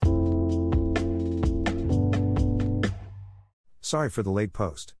Sorry for the late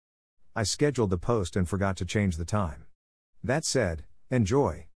post. I scheduled the post and forgot to change the time. That said,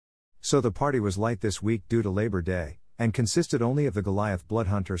 enjoy. So the party was light this week due to Labor Day, and consisted only of the Goliath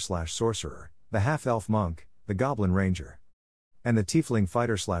Bloodhunter/Sorcerer, the Half-Elf Monk, the Goblin Ranger, and the Tiefling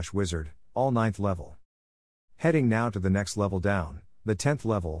Fighter/Wizard, all 9th level. Heading now to the next level down, the 10th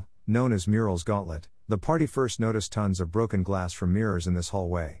level, known as Mural's Gauntlet, the party first noticed tons of broken glass from mirrors in this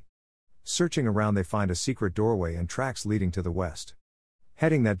hallway. Searching around they find a secret doorway and tracks leading to the west.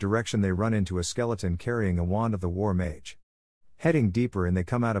 Heading that direction they run into a skeleton carrying a wand of the War Mage. Heading deeper in they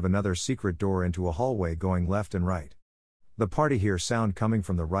come out of another secret door into a hallway going left and right. The party hear sound coming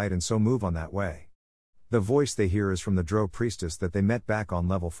from the right and so move on that way. The voice they hear is from the Drow priestess that they met back on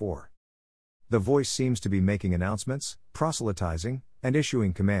level 4. The voice seems to be making announcements, proselytizing, and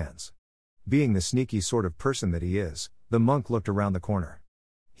issuing commands. Being the sneaky sort of person that he is, the monk looked around the corner.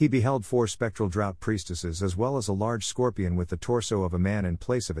 He beheld 4 spectral drought priestesses as well as a large scorpion with the torso of a man in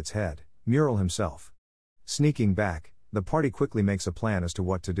place of its head, Muiral himself. Sneaking back, the party quickly makes a plan as to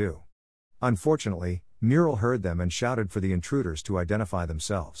what to do. Unfortunately, Muiral heard them and shouted for the intruders to identify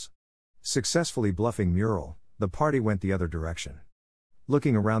themselves. Successfully bluffing Muiral, the party went the other direction.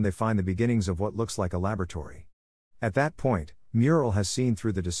 Looking around they find the beginnings of what looks like a laboratory. At that point, Muiral has seen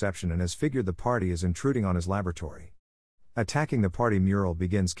through the deception and has figured the party is intruding on his laboratory. Attacking the party, Muiral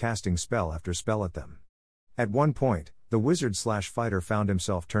begins casting spell after spell at them. At one point, the wizard/fighter found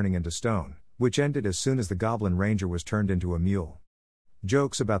himself turning into stone, which ended as soon as the Goblin Ranger was turned into a mule.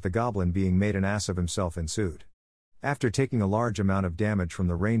 Jokes about the Goblin being made an ass of himself ensued. After taking a large amount of damage from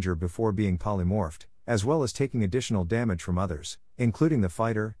the Ranger before being polymorphed, as well as taking additional damage from others, including the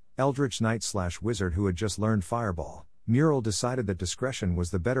fighter, Eldritch Knight/wizard who had just learned Fireball, Muiral decided that discretion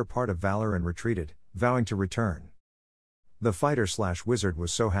was the better part of valor and retreated, vowing to return. The fighter/wizard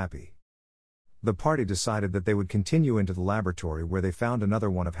was so happy. The party decided that they would continue into the laboratory where they found another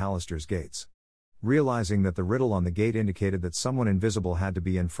one of Hallister's gates. Realizing that the riddle on the gate indicated that someone invisible had to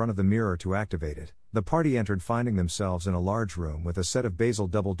be in front of the mirror to activate it, the party entered, finding themselves in a large room with a set of basal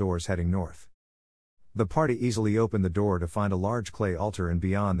double doors heading north. The party easily opened the door to find a large clay altar and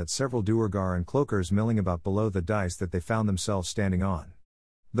beyond that several Duergar and cloakers milling about below the dice that they found themselves standing on.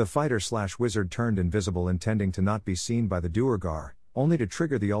 The fighter/wizard turned invisible, intending to not be seen by the Duergar, only to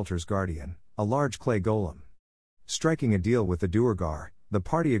trigger the altar's guardian, a large clay golem. Striking a deal with the Duergar, the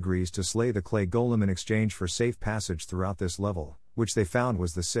party agrees to slay the clay golem in exchange for safe passage throughout this level, which they found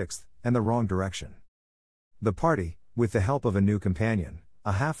was the 6th, and the wrong direction. The party, with the help of a new companion,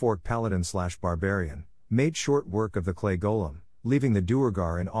 a half-orc paladin/barbarian, made short work of the clay golem, leaving the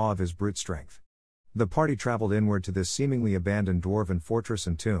Duergar in awe of his brute strength. The party traveled inward to this seemingly abandoned dwarven fortress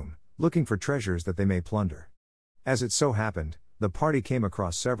and tomb, looking for treasures that they may plunder. As it so happened, the party came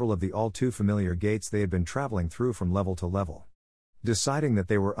across several of the all too familiar gates they had been traveling through from level to level. Deciding that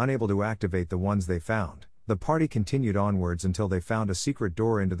they were unable to activate the ones they found, the party continued onwards until they found a secret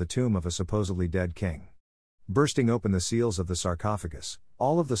door into the tomb of a supposedly dead king. Bursting open the seals of the sarcophagus,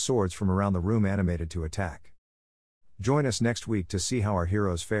 all of the swords from around the room animated to attack. Join us next week to see how our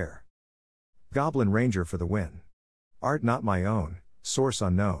heroes fare. Goblin Ranger for the win. Art not my own, source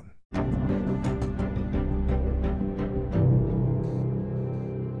unknown.